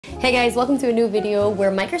Hey guys, welcome to a new video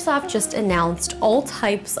where Microsoft just announced all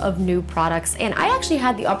types of new products, and I actually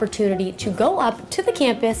had the opportunity to go up to the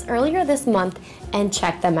campus earlier this month and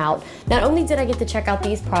check them out. Not only did I get to check out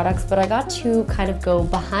these products, but I got to kind of go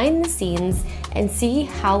behind the scenes and see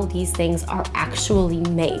how these things are actually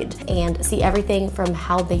made and see everything from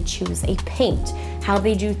how they choose a paint, how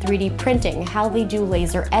they do 3D printing, how they do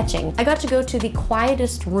laser etching. I got to go to the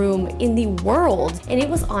quietest room in the world, and it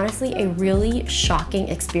was honestly a really shocking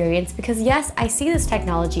experience because yes, I see this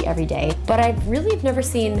technology every day, but I really have never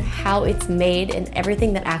seen how it's made and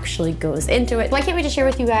everything that actually goes into it. So I can't wait to share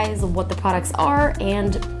with you guys what the products are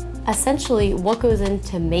and essentially what goes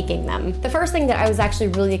into making them. The first thing that I was actually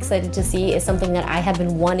really excited to see is something that I have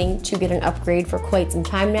been wanting to get an upgrade for quite some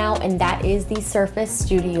time now, and that is the Surface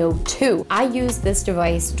Studio 2. I used this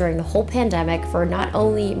device during the whole pandemic for not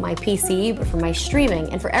only my PC, but for my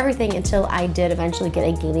streaming and for everything until I did eventually get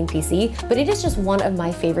a gaming PC. But it is just one of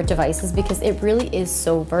my favorite devices because it really is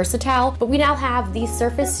so versatile. But we now have the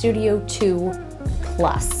Surface Studio 2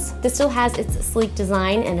 Plus. This still has its sleek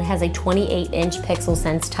design and it has a 28-inch Pixel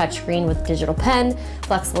Sense touchscreen with digital pen,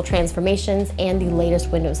 flexible transformations, and the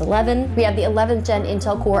latest Windows 11. We have the 11th gen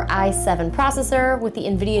Intel Core i7 processor with the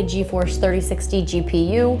NVIDIA GeForce 3060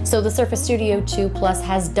 GPU. So the Surface Studio 2 Plus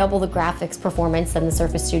has double the graphics performance than the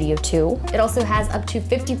Surface Studio 2. It also has up to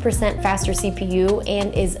 50% faster CPU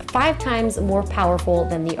and is 5 times more powerful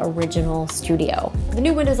than the original Studio. The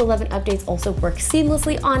new Windows 11 updates also work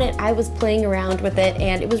seamlessly on it. I was playing around with it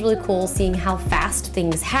and it was really cool seeing how fast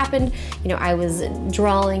things happened. You know, I was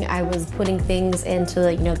drawing, I was putting things into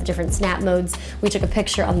the different snap modes. We took a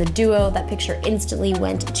picture on the Duo. That picture instantly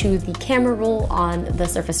went to the camera roll on the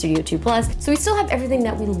Surface Studio 2 Plus. So we still have everything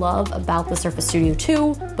that we love about the Surface Studio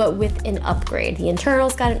 2, but with an upgrade. The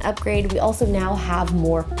internals got an upgrade. We also now have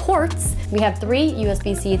more ports. We have 3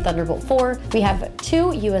 USB-C Thunderbolt 4. We have 2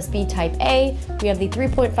 USB Type A. We have the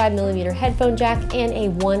 3.5mm headphone jack and a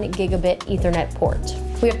 1 gigabit Ethernet port.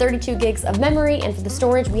 We have 32 gigs of memory, and for the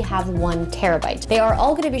storage, we have 1 terabyte. They are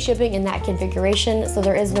all going to be shipping in that configuration, so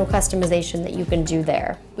there is no customization that you can do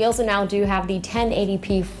there. We also now do have the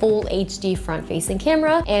 1080p Full HD front-facing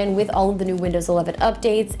camera, and with all of the new Windows 11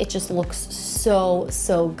 updates, it just looks so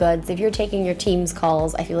good. So if you're taking your Teams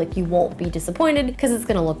calls, I feel like you won't be disappointed because it's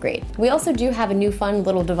going to look great. We also do have a new fun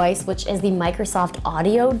little device, which is the Microsoft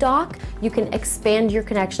Audio Dock. You can expand your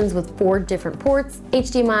connections with 4 different ports,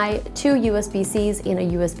 HDMI, 2 USB-Cs, and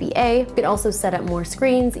a USB-A. You can also set up more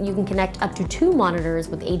screens. You can connect up to 2 monitors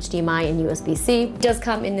with HDMI and USB-C. It does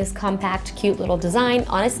come in this compact, cute little design.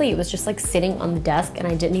 Honestly, it was just like sitting on the desk and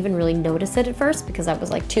I didn't even really notice it at first because I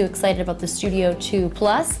was like too excited about the Studio 2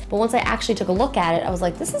 Plus. But once I actually took a look at it, I was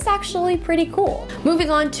like, this is actually pretty cool. Moving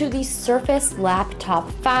on to the Surface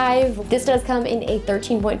Laptop 5. This does come in a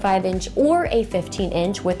 13.5-inch or a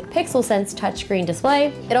 15-inch with Pixel Sense touchscreen display.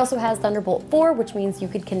 It also has Thunderbolt 4, which means you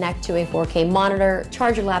could connect to a 4K monitor,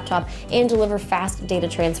 charge your laptop, and deliver fast data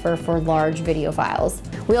transfer for large video files.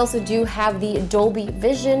 We also do have the Dolby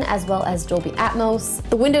Vision as well as Dolby Atmos.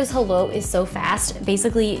 The Windows Hello is so fast.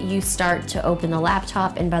 Basically, you start to open the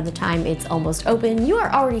laptop and by the time it's almost open, you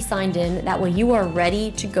are already signed in. That way you are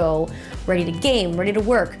ready to go, ready to game, ready to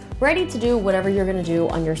work, ready to do whatever you're gonna do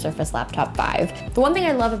on your Surface Laptop 5. The one thing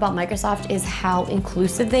I love about Microsoft is how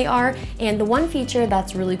inclusive they are, and the one feature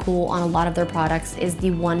that's really cool on a lot of their products is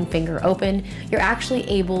the one finger open. You're actually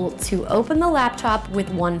able to open the laptop with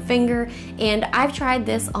one finger, and I've tried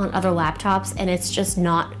this on other laptops and it's just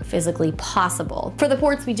not physically possible. For the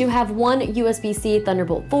ports, we do have 1 USB-C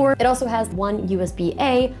Thunderbolt 4. It also has 1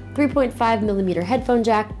 USB-A, 3.5mm headphone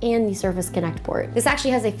jack, and the Surface Connect port. This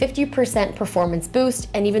actually has a 50% performance boost,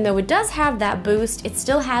 and even though it does have that boost, it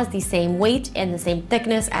still has the same weight and the same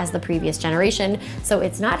thickness as the previous generation, so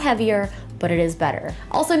it's not heavier, but it is better.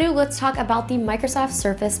 Also new, let's talk about the Microsoft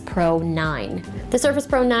Surface Pro 9. The Surface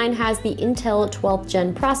Pro 9 has the Intel 12th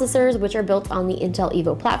gen processors, which are built on the Intel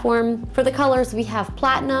Evo platform. For the colors, we have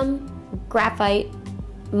Platinum, Graphite,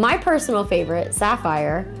 my personal favorite,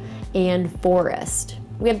 Sapphire, and Forest.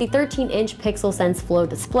 We have the 13-inch Pixel Sense Flow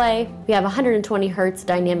display. We have 120 Hz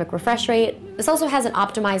dynamic refresh rate. This also has an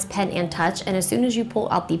optimized pen and touch, and as soon as you pull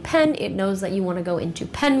out the pen, it knows that you want to go into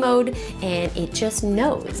pen mode, and it just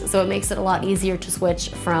knows. So it makes it a lot easier to switch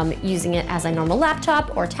from using it as a normal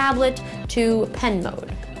laptop or tablet to pen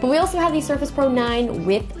mode. But we also have the Surface Pro 9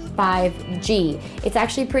 with 5G. It's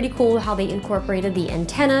actually pretty cool how they incorporated the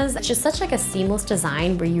antennas. It's just such like a seamless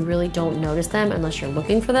design where you really don't notice them unless you're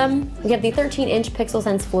looking for them. We have the 13-inch Pixel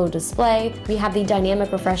Sense Flow display. We have the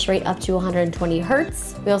dynamic refresh rate up to 120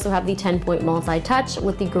 Hz. We also have the 10-point multi-touch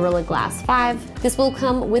with the Gorilla Glass 5. This will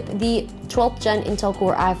come with the 12th gen Intel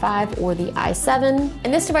Core i5 or the i7.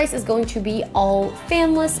 And this device is going to be all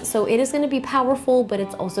fanless, so it is going to be powerful, but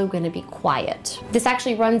it's also going to be quiet. This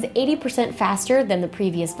actually runs 80% faster than the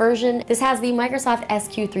previous version. This has the Microsoft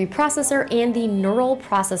SQ3 processor and the neural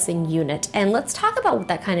processing unit. And let's talk about what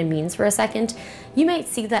that kind of means for a second. You might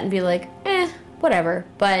see that and be like, whatever,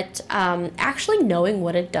 but actually knowing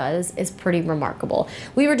what it does is pretty remarkable.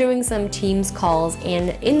 We were doing some Teams calls, and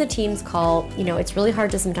in the Teams call, you know, it's really hard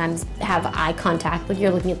to sometimes have eye contact, like you're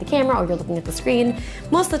looking at the camera or you're looking at the screen.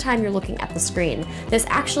 Most of the time you're looking at the screen. This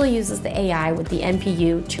actually uses the AI with the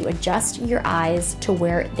NPU to adjust your eyes to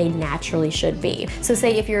where they naturally should be. So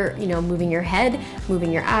say if you're, you know, moving your head,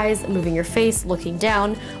 moving your eyes, moving your face, looking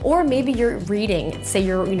down, or maybe you're reading, say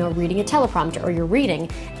you're, you know, reading a teleprompter or you're reading,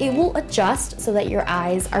 it will adjust so that your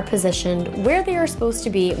eyes are positioned where they are supposed to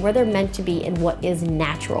be, where they're meant to be, and what is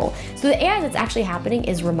natural. So the AI that's actually happening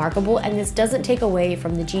is remarkable, and this doesn't take away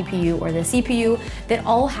from the GPU or the CPU. That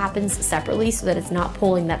all happens separately so that it's not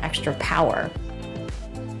pulling that extra power.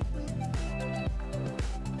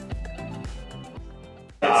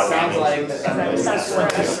 Sounds like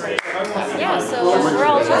yeah, so we're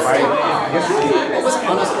all just really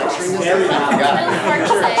hard to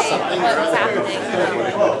say what was happening.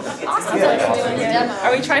 Awesome. Doing the demo.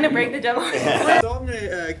 Are we trying to break the demo? So I'm going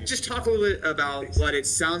to just talk a little bit about what it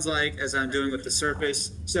sounds like as I'm doing with the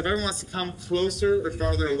Surface. So if everyone wants to come closer or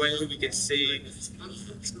farther away, we can see it's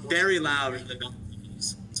very loud in the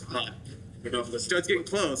noise. It's hot. So it's getting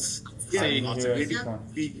close. See, sounds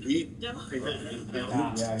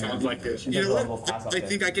like this. You know what? I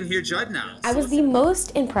think I can hear Judd now. I was the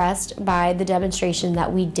most impressed by the demonstration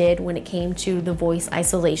that we did when it came to the voice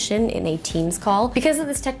isolation in a Teams call. Because of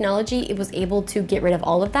this technology, it was able to get rid of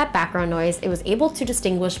all of that background noise. It was able to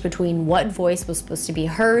distinguish between what voice was supposed to be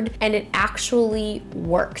heard, and it actually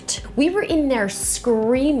worked. We were in there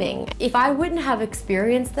screaming. If I wouldn't have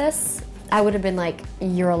experienced this, I would have been like,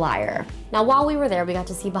 you're a liar. Now, while we were there, we got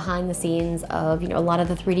to see behind the scenes of, you know, a lot of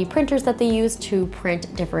the 3D printers that they use to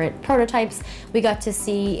print different prototypes. We got to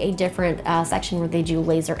see a different section where they do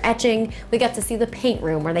laser etching. We got to see the paint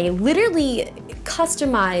room where they literally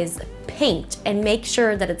customize paint and make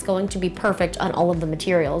sure that it's going to be perfect on all of the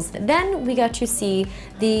materials. Then we got to see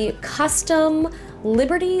the custom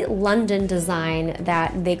Liberty London design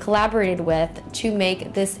that they collaborated with to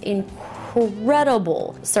make this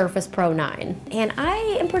incredible Surface Pro 9. And I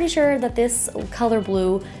am pretty sure that this color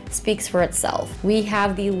blue speaks for itself. We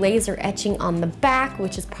have the laser etching on the back,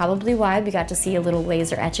 which is probably why we got to see a little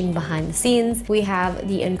laser etching behind the scenes. We have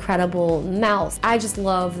the incredible mouse. I just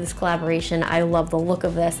love this collaboration. I love the look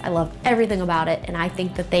of this. I love everything about it. And I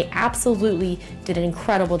think that they absolutely did an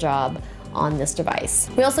incredible job on this device.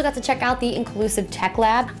 We also got to check out the Inclusive Tech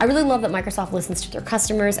Lab. I really love that Microsoft listens to their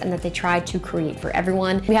customers and that they try to create for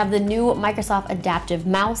everyone. We have the new Microsoft Adaptive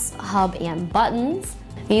Mouse, Hub, and Buttons.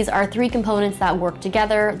 These are 3 components that work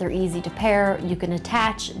together. They're easy to pair. You can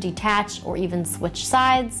attach, detach, or even switch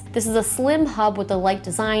sides. This is a slim hub with a light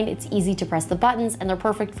design. It's easy to press the buttons, and they're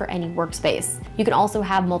perfect for any workspace. You can also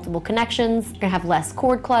have multiple connections. You're gonna have less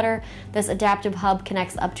cord clutter. This adaptive hub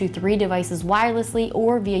connects up to 3 devices wirelessly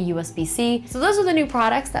or via USB-C. So those are the new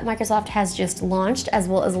products that Microsoft has just launched, as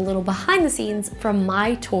well as a little behind the scenes from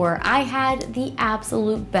my tour. I had the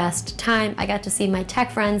absolute best time. I got to see my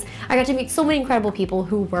tech friends. I got to meet so many incredible people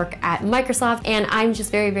who work at Microsoft, and I'm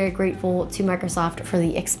just very, very grateful to Microsoft for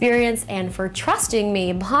the experience and for trusting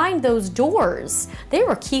me behind those doors. They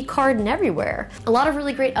were key carding everywhere. A lot of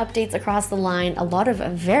really great updates across the line, a lot of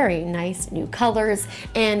very nice new colors,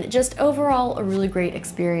 and just overall a really great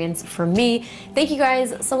experience for me. Thank you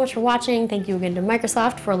guys so much for watching. Thank you again to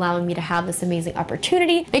Microsoft for allowing me to have this amazing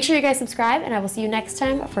opportunity. Make sure you guys subscribe, and I will see you next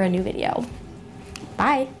time for a new video.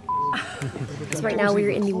 Bye. Because right now we are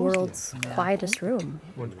in the world's quietest room.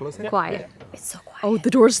 Quiet. It's so quiet. Oh, the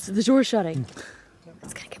door's shutting.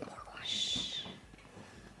 It's gonna get more quiet. Shh.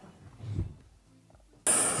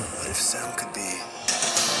 What if sound could be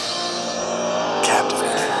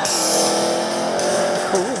captivating?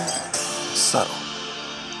 Cool. Subtle.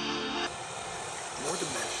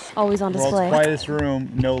 Always on display. World's quietest room,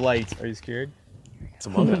 no lights. Are you scared? It's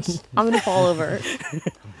Among Us. I'm gonna fall over.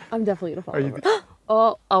 I'm definitely gonna fall over.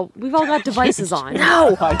 Oh, we've all got devices on.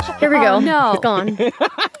 No! Here we go. No. It's gone.